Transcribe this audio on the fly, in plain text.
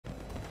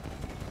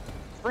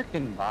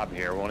Freaking Bob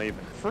here won't even.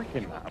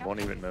 Freaking Bob won't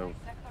even move.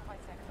 Sector by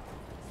sector.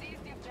 Seize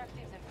the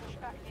objectives and push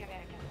back the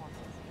American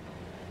forces.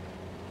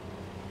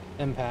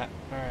 Impact.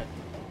 All right.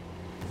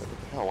 What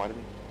the hell? Why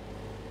didn't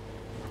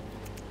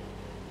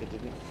it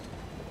didn't?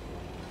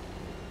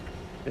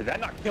 Did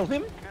that not kill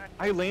him?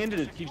 I landed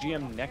a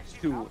TGM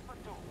next to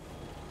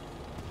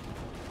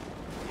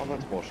Oh,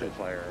 that's bullshit.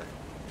 player.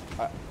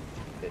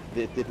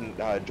 It didn't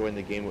join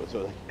the game,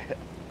 so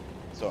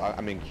so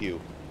I'm in queue.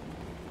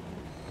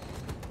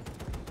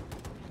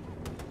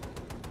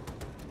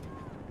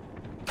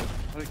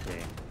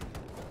 Okay.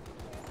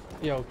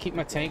 Yo, keep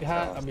my tank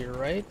hot. I'll be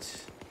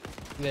right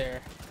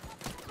there.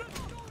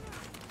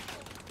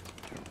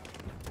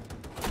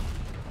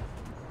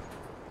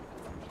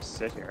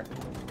 Sit here.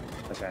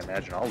 Like I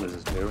imagine all this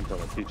is do until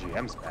the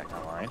TGM's back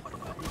online.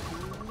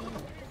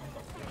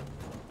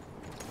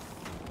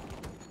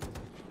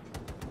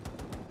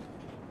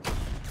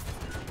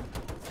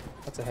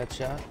 That's a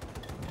headshot.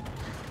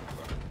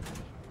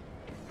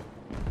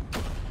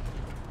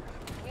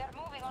 We are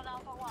moving on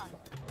Alpha 1.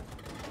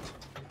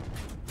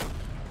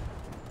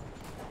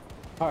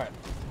 All right,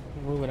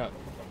 moving up.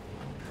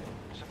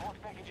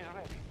 Support package is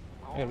ready.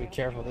 I gotta be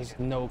careful. There's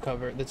no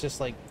cover. That's just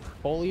like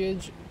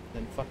foliage,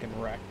 then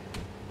fucking wreck.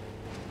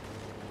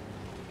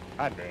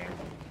 God dang.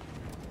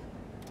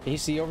 Can you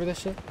see over this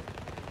shit? A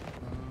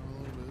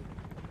little bit.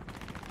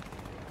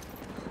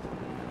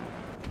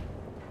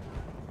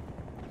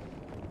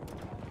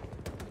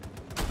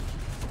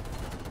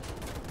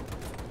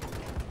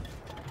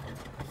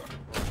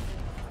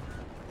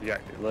 You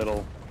got your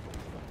little.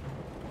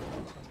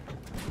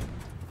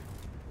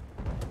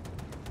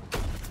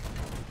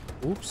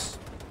 Oops.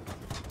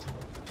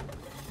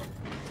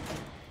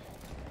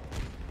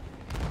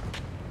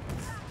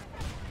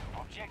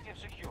 Objective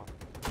secure.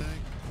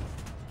 Tank.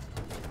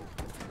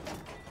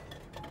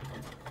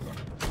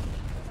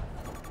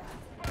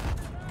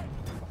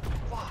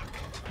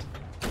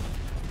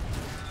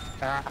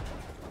 Ah.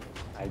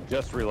 I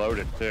just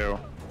reloaded too.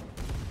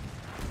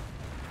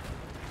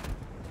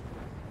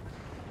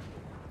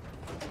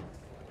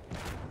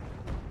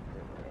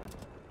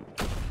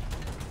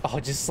 Oh,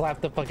 just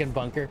slap the fucking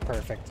bunker.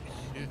 Perfect.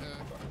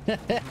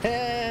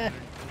 Yeah.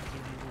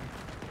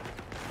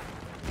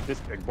 This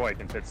big boy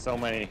can fit so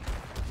many.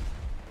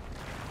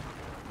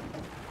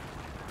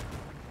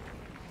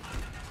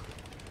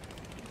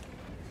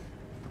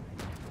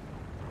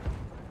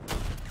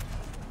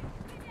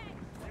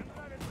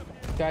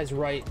 Guy's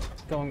right.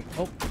 Going.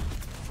 Oh,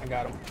 I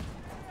got him.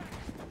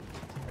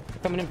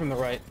 Coming in from the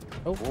right.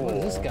 Oh, what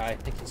is this Whoa. guy? I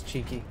think he's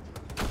cheeky.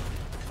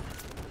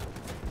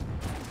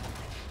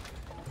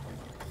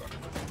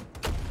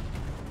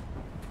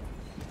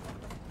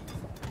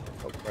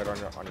 Oh, right on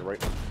your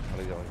right. How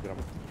do you get him?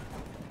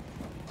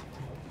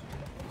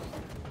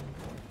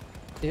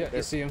 Yeah,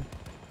 you see him.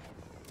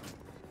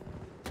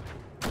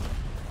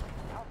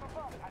 Alpha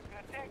 1 has been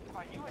attacked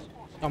by US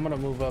forces. I'm gonna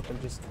move up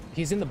and just.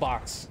 He's in the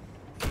box.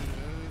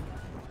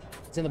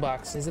 He's in the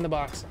box. He's in the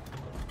box.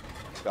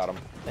 Got him.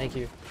 Thank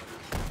you.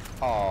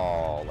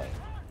 Oh, lame.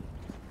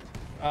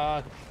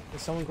 Did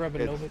someone grab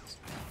a It's- Novix?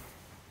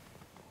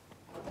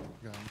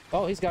 Got him.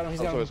 Oh, he's got him. He's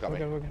Oh, got so him. it's got We're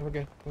me. good. We're good. We're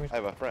good. We're good. I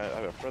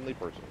have a friendly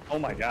person. Oh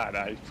my god,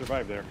 I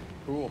survived there.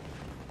 Cool.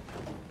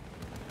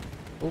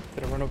 Oop,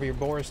 gonna run over your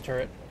Boris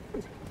turret.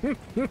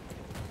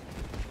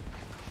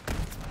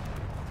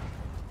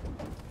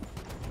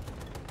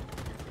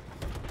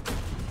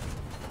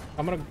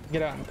 I'm gonna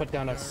get out and put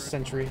down a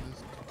sentry.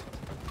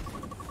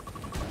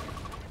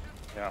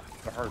 Yeah,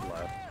 the hard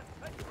left.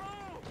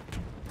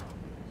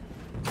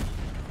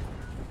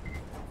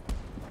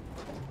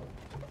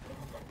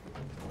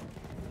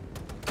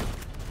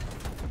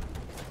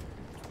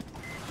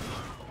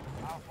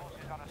 Our forces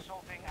are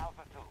assaulting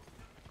Alpha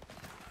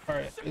 2.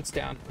 Alright, it's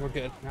down. We're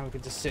good. Now we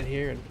can just sit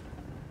here and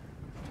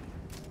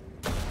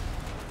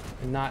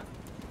not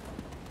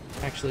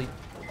actually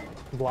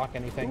block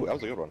anything. Ooh, that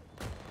was a good one.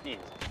 It's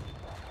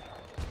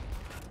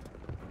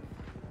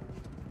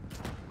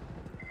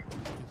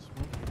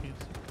one you can't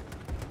see.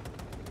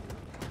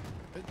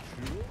 Hit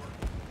you.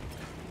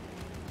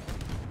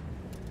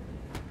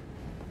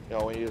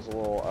 Yeah, we use a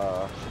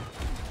little,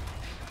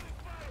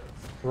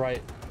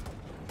 Right.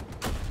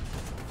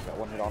 got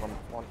one hit on him.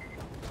 One.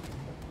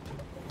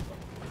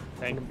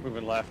 Tank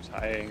moving left.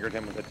 I angered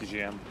him with a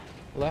TGM.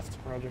 Left,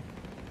 Roger.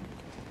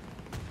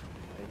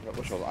 I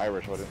wish I was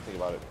Irish, so I didn't think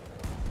about it.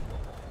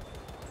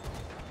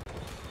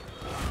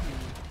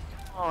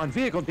 Oh, on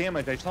vehicle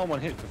damage, I saw one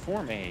hit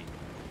before me.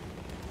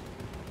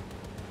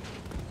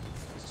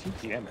 This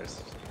TGM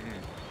is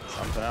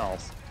something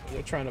else.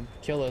 They're trying to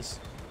kill us.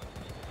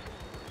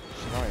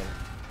 It's annoying.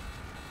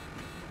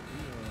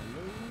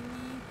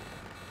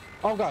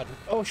 Oh god.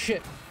 Oh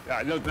shit.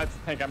 Yeah, no, that's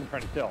the tank I'm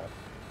trying to kill.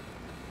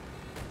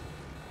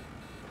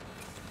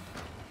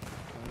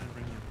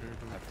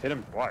 I've hit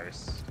him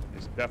twice.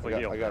 He's definitely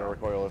healed. I got a now.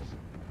 recoilless.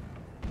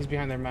 He's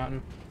behind their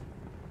mountain.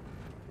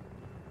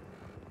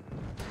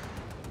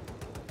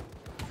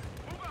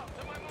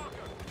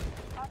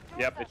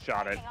 Yep, it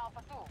shot it.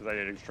 Because I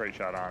did a straight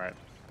shot on it.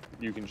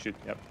 You can shoot.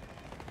 Yep.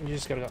 You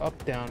just gotta go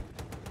up, down.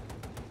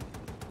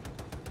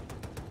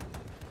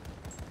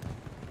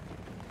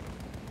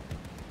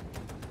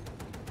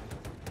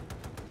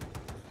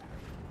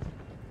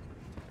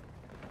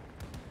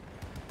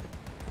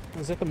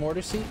 Is that the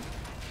mortar seat?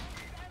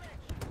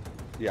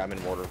 Yeah, I'm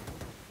in mortar.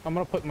 I'm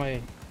gonna put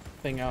my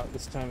thing out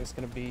this time. It's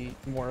gonna be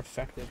more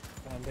effective.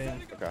 Oh,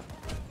 damn. Okay.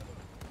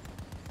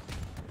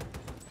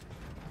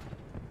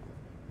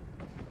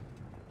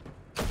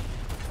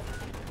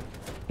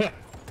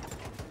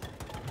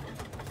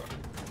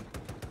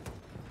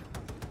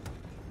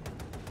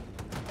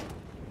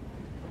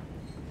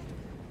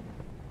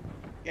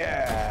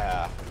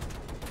 Yeah.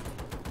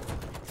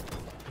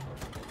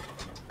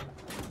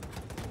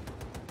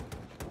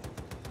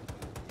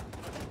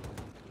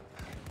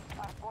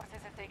 Our forces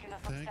have taken a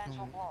Tank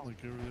substantial on, blow.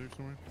 like over there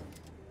somewhere.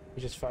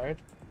 You just fired?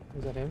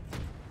 Was that him?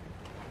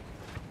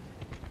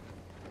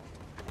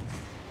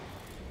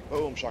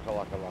 Boom,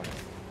 shakalaka.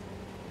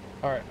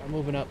 Alright, I'm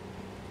moving up.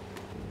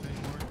 Tank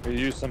mark. We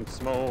use some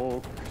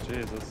smoke.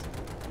 Jesus.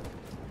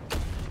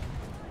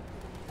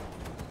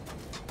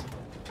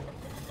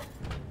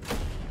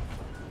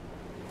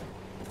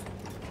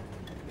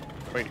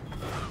 Wait,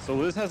 so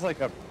Liz has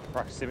like a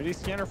proximity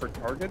scanner for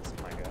targets?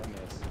 My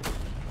goodness.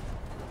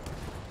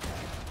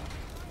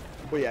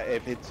 Well, yeah,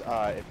 if it's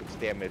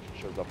damaged,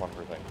 it shows up on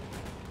her thing.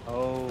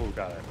 Oh,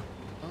 got it.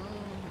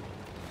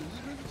 Is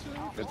it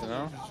necessary? Good to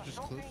know. It's just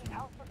close Moving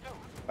enough. Alpha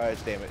 2.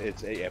 It's damage.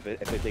 It's if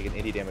they've taken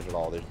any damage at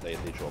all, they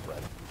show up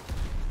red.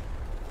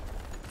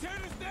 Tear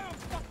this down!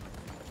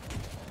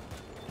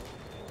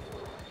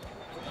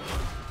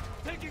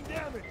 Taking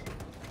damage!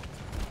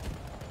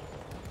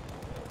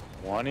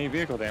 20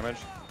 vehicle damage.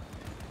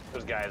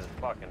 Those guys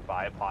fucking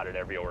bipoded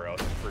everywhere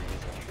else and freeze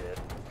and shit.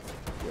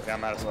 Yeah,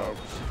 I'm out of smoke.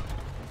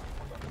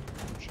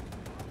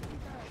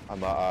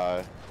 I'm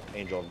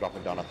Angel. I'm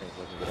dropping down. I think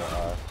so we can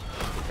get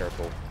be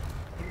careful.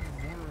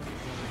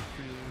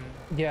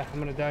 Yeah, I'm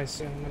gonna die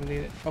soon. I'm gonna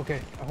need it.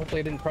 Okay, hopefully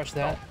I didn't crush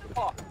that.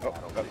 Oh,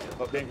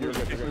 Tank you're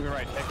good. You're moving good.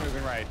 right. Tank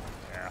moving right.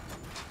 Yeah.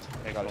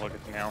 Take a look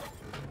at you now.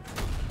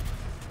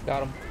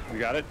 Got him. You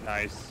got it?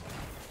 Nice.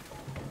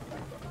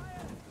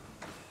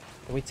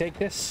 Can we take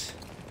this?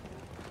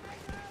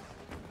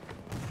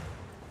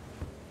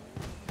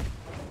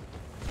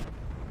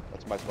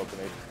 That's my smoke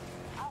grenade.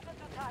 Alpha 2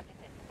 targeted.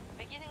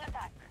 Beginning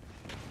attack.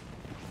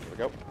 Here we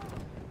go.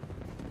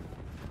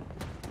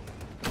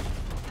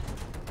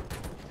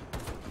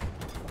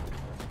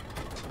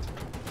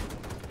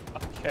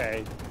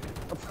 Okay.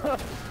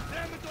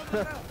 Damage on the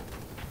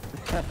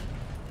left!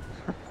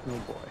 Oh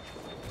boy.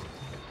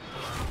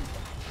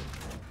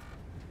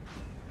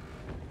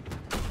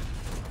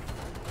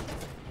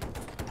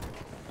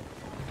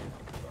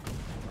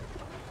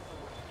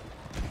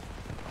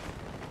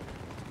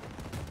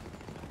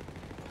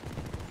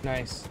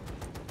 Nice.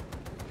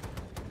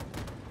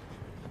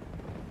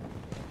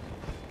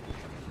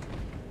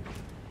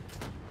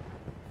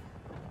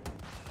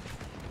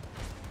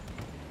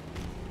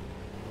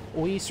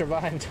 We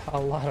survived a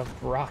lot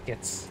of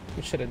rockets.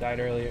 We should have died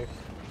earlier.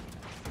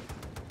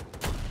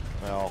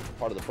 Well,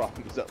 part of the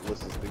problem is that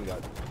Lys's thing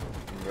got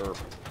nerfed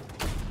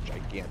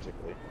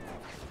gigantically.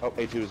 Oh,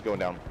 A2 is going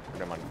down.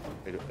 Never mind.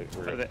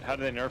 How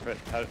do they nerf it?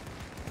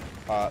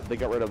 They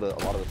got rid of a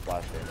lot of the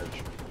splash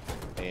damage,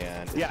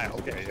 and it's Yeah, just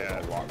okay, yeah.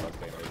 a lot less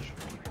damage.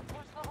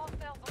 Push the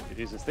hostiles away.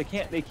 Jesus, they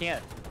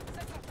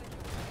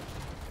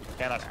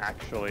cannot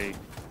actually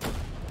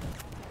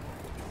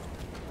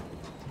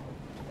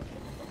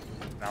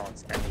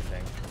balance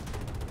anything.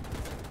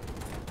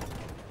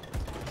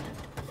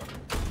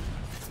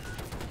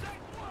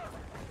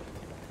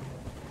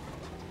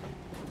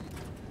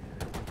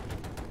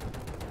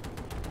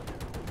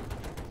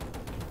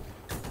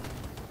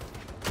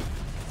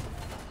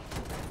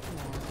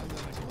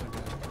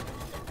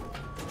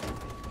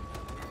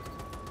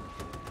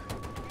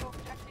 New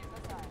objectives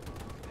assigned.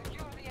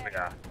 Secure the area.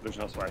 Yeah, there's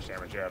no splash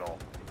damage at all.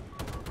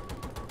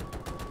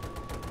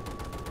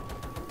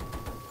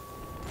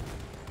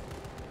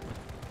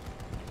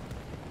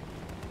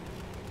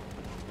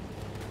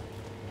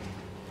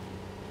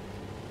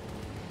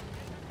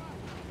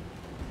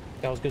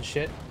 That was good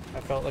shit. I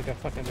felt like a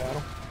fucking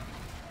battle.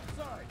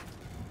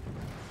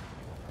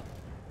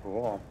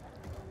 Cool.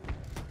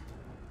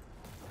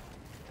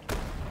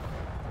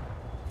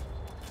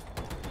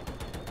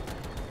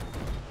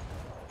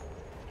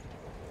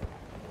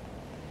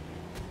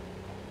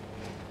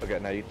 Okay,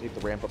 now you take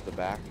the ramp up the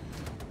back,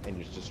 and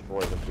you just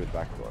destroy them through the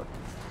back door.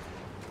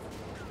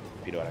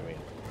 If you know what I mean.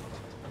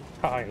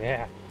 Oh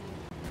yeah.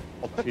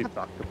 She's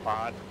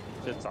octopod.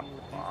 Shit's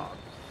octopod.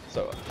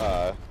 So,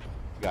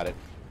 got it.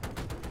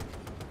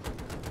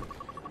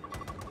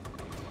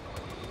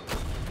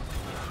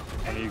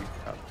 And you.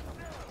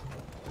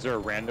 Is there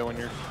a rando in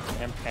your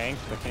damn tank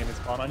that can't even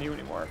spawn on you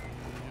anymore?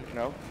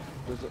 No,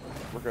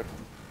 we're good.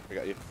 I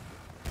got you.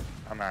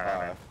 I'm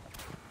out.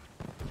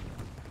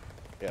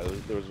 Yeah,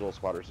 there was a little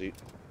spotter seat.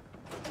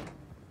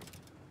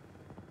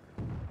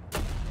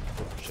 Oh,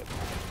 shit.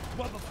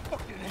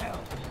 Motherfucking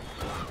hell!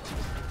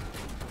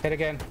 Hit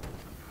again.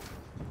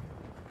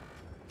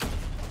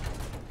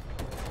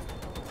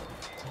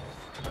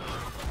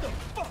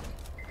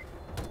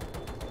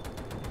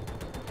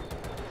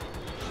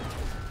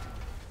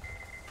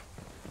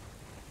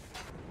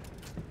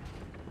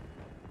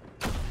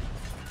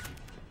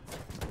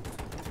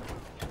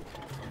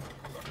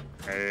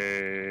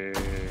 Hey.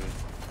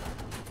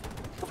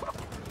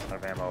 Out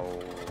of ammo.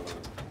 Box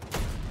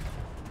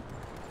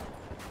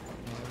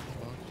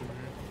over here.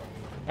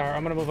 Alright,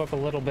 I'm gonna move up a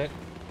little bit.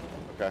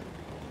 Okay.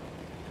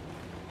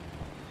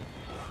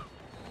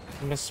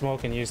 I'm gonna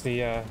smoke and use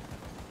the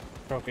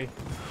trophy.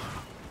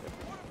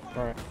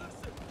 Alright.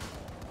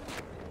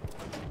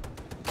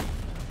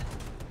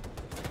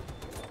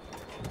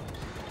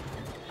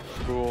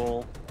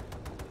 Cool.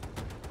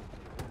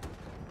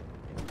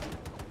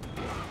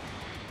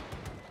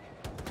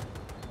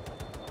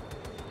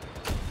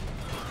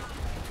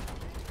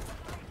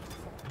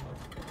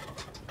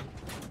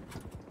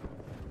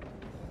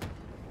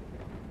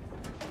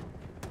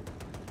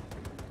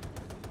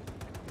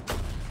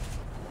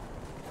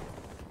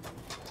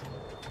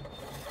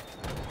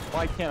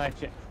 Why can't I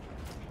change?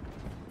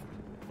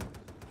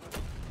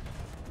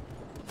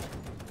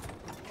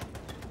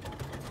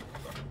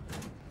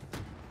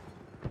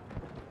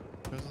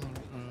 Guys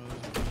on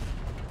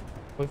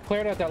We've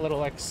cleared out that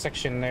little X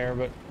section there,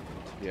 but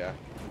Yeah.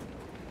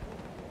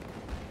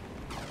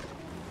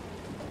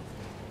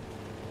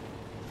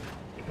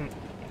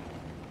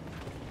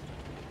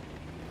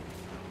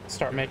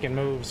 start making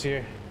moves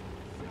here.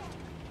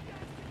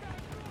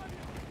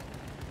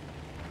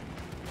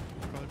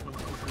 probably put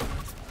this over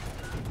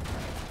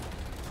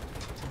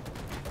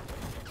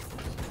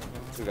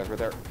Two guys right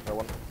there. That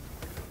one.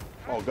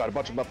 Oh god, a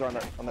bunch of them up there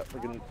on that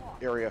freaking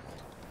area.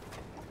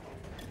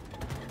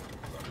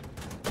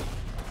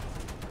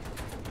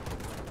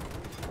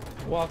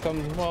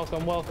 Welcome,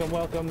 welcome, welcome,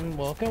 welcome,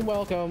 welcome,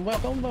 welcome,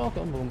 welcome,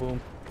 welcome, boom,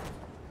 boom.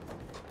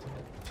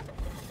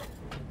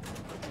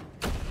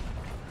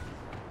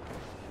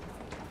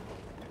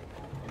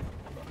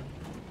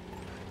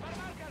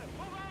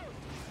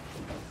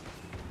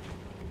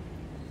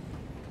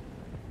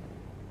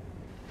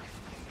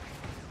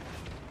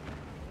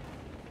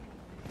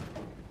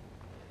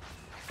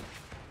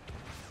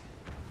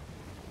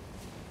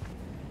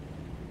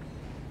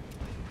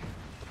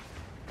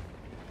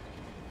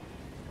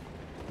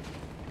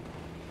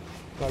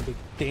 Gotta be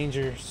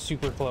danger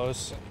super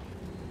close.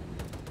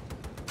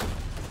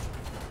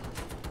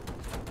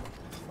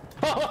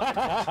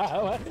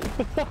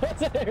 What's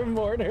that air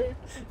mortar?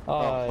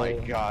 Oh my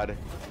Yeah. god.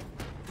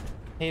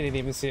 He didn't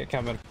even see it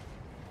coming.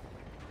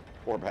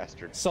 Poor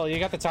bastard. So you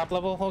got the top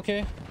level,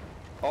 okay?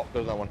 Oh,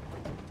 there's that one.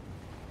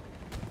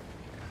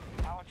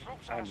 Our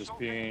troops are I'm just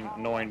assaulting being Bravo.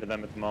 annoying to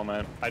them at the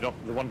moment.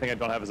 The one thing I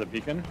don't have is a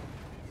beacon.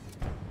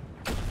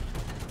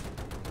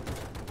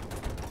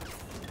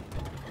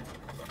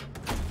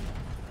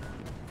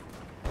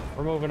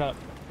 We're moving up.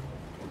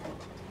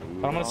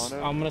 Moving I'm on gonna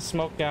up. I'm gonna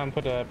smoke down,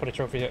 put a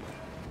trophy hit.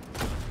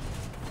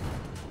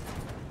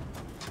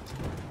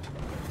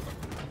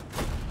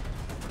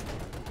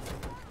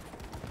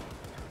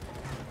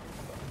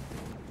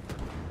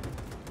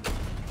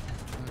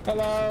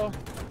 Hello.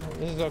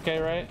 This is okay,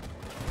 right?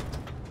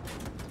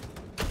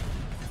 Can't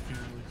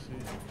really see.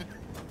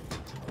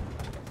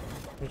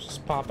 We're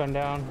just popping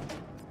down.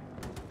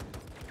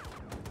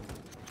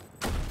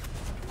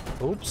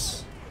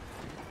 Oops.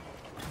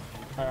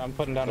 Alright, I'm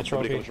putting down a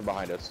Somebody trophy. comes from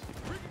behind us.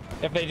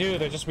 If they do,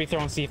 they'll just be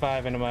throwing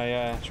C5 into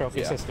my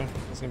trophy Yeah. system.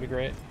 It's gonna be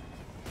great.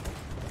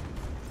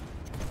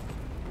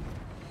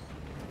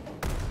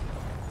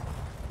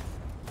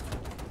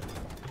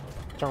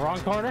 The wrong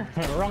corner?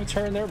 Wrong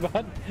turn there,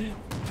 bud.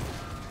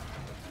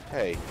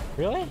 Hey,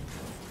 Really? I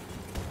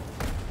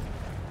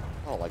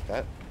don't like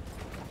that.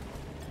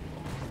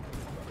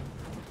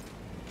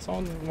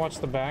 Someone watch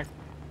the back.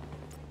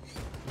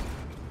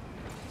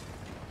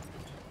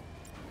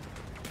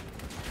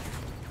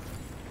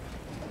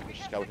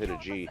 Scout hit a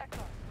G.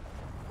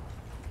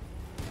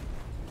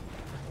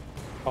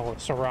 Oh,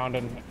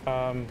 surrounded.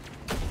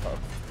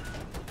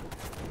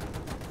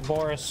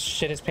 Boris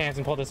shit his pants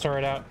and pulled his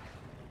turret out.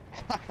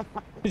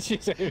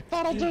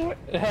 That'll do it.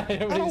 I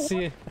didn't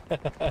see it.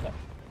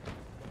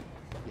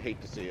 You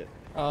hate to see it.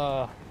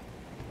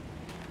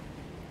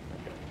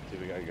 See,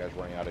 we got you guys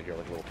running out of here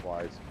like little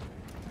flies.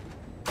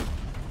 This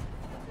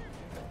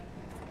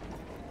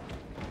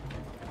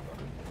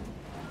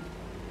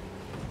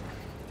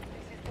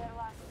is their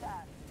last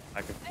stand.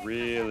 I could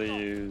really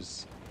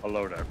use a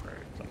loadout crate,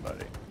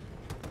 somebody.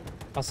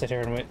 I'll sit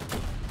here and wait.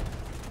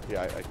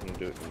 Yeah, I can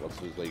do it as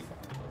soon as they.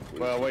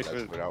 Well, wait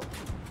guys for- clear out.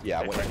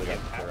 Yeah, They wait might till they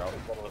get guys clear out.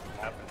 control of the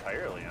map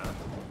entirely, huh?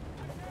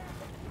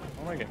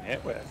 What am I getting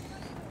hit with?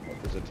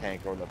 There's a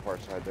tank on the far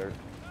side there.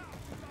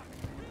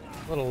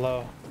 A little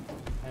low.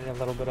 I need a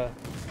little bit of.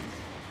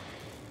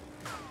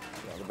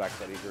 Yeah, on the back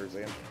side of yours,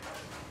 Ian.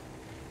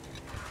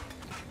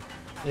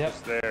 Yep.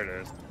 Just there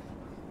it is.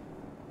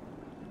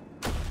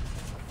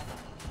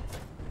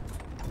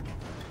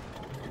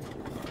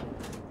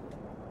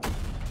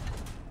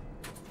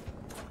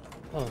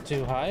 Oh,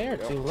 too high or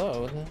Yep. too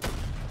low?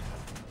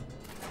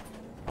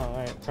 Oh,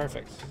 alright,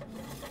 perfect.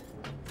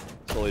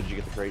 Sully, did you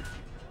get the crate?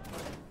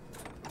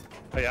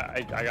 Oh yeah,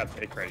 I got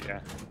the crate,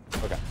 yeah.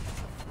 Okay.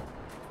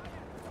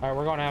 Alright,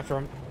 we're going after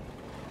him.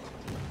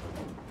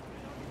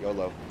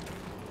 YOLO.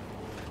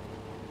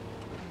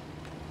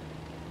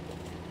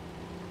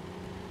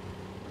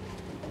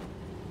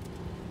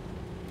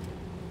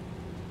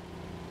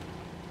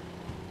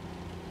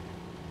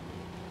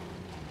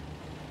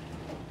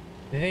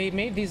 They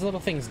made these little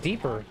things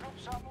deeper.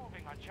 Troops are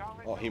moving on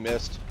Charlie. Oh, he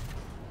missed.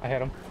 I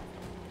hit him.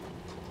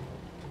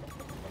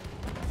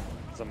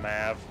 It's a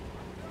Mav.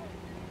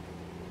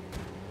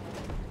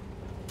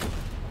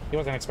 He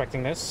wasn't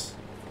expecting this.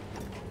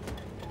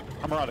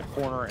 I'm around a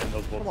corner and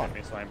those bullets hit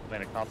me, so I'm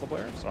playing a console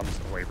player, so I'm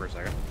just gonna wait for a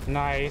second.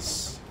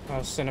 Nice. That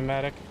was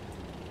cinematic.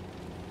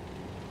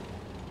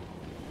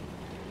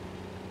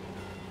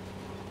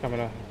 Coming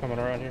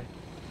around here.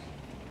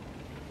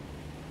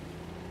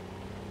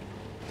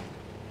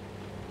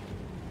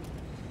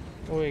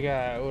 What do we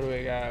got? What do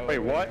we got? Wait,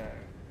 do we what? got?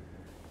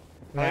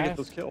 How did I get Math?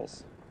 those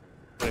kills?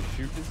 Did I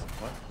shoot this?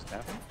 What just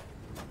happened?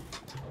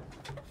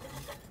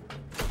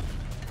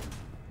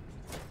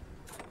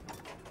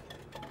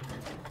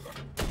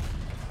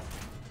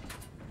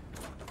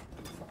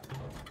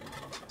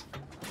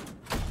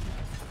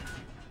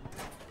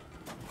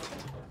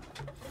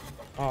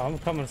 Oh, I'm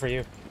coming for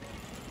you.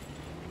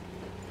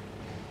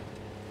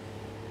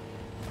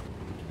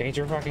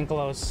 Danger fucking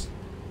close.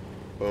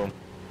 Boom.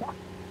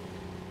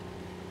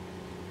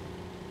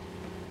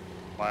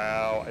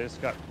 Wow, I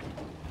just got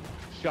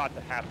shot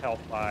to half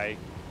health by...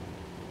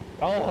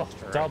 Oh,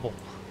 Turret. double.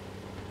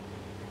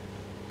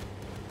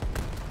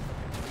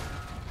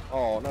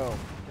 Oh no,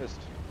 missed.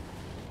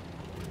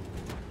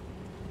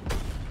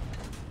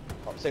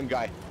 Oh, same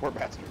guy. Poor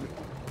bastard.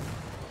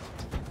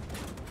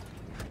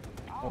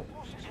 Our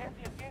forces have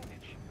the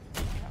advantage.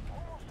 We have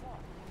almost won.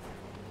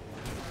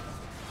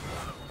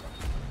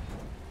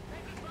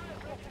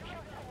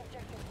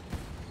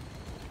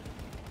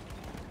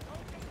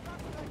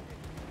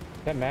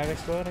 That Mav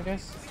explode, I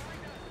guess?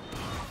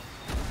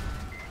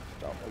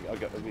 Oh,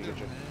 let me get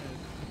you.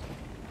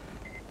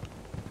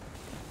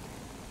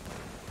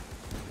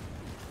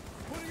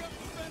 Putting up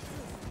defenses.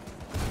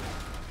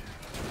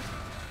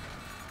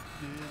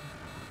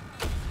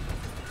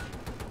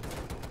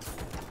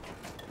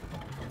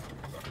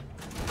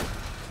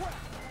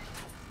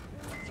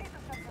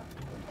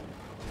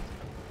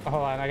 Oh,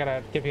 hold on, I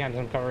gotta get behind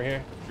some cover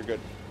here. You're good.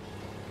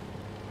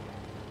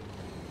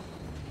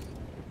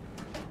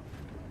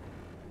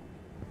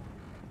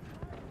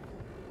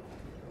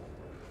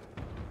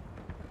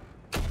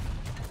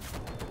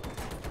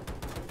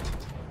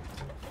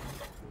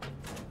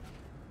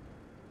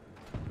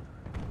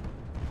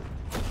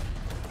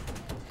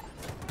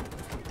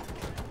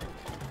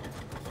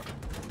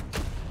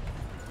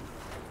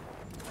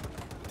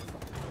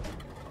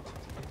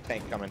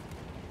 Tank coming.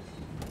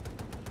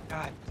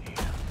 God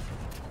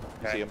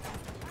damn. See him.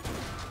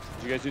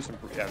 Did you guys do some...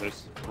 Yeah,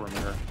 there's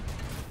perimeter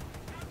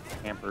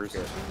campers.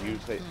 Here, you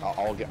say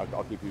I'll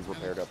keep you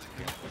prepared up.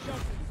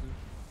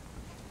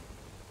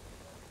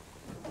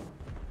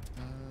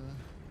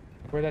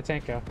 Where'd that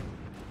tank go?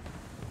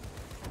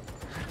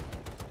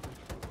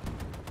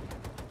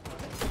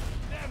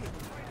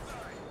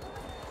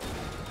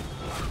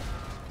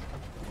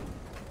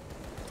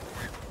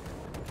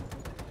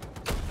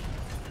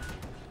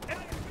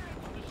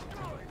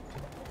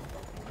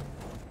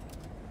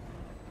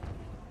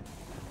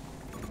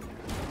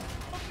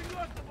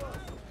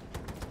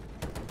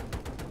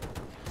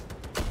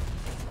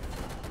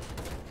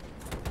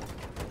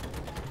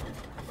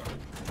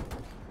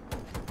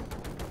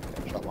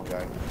 Shot one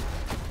guy.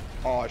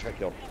 Oh, I tried to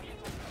kill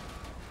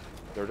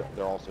him.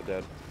 They're also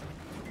dead.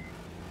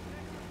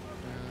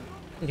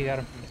 You got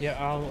him.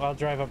 Yeah, I'll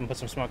drive up and put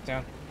some smoke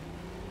down.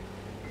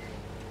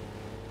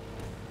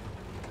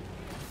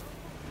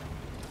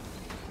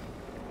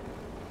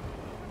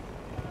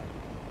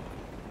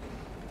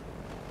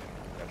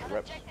 Got An your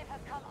reps. objective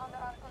has come under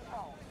our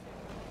control.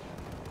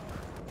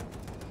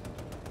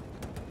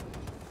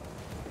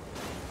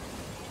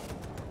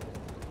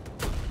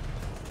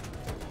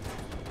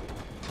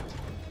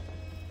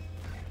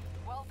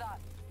 Well done.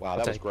 Wow,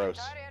 that was gross.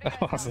 Entire area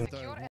is now Awesome. secure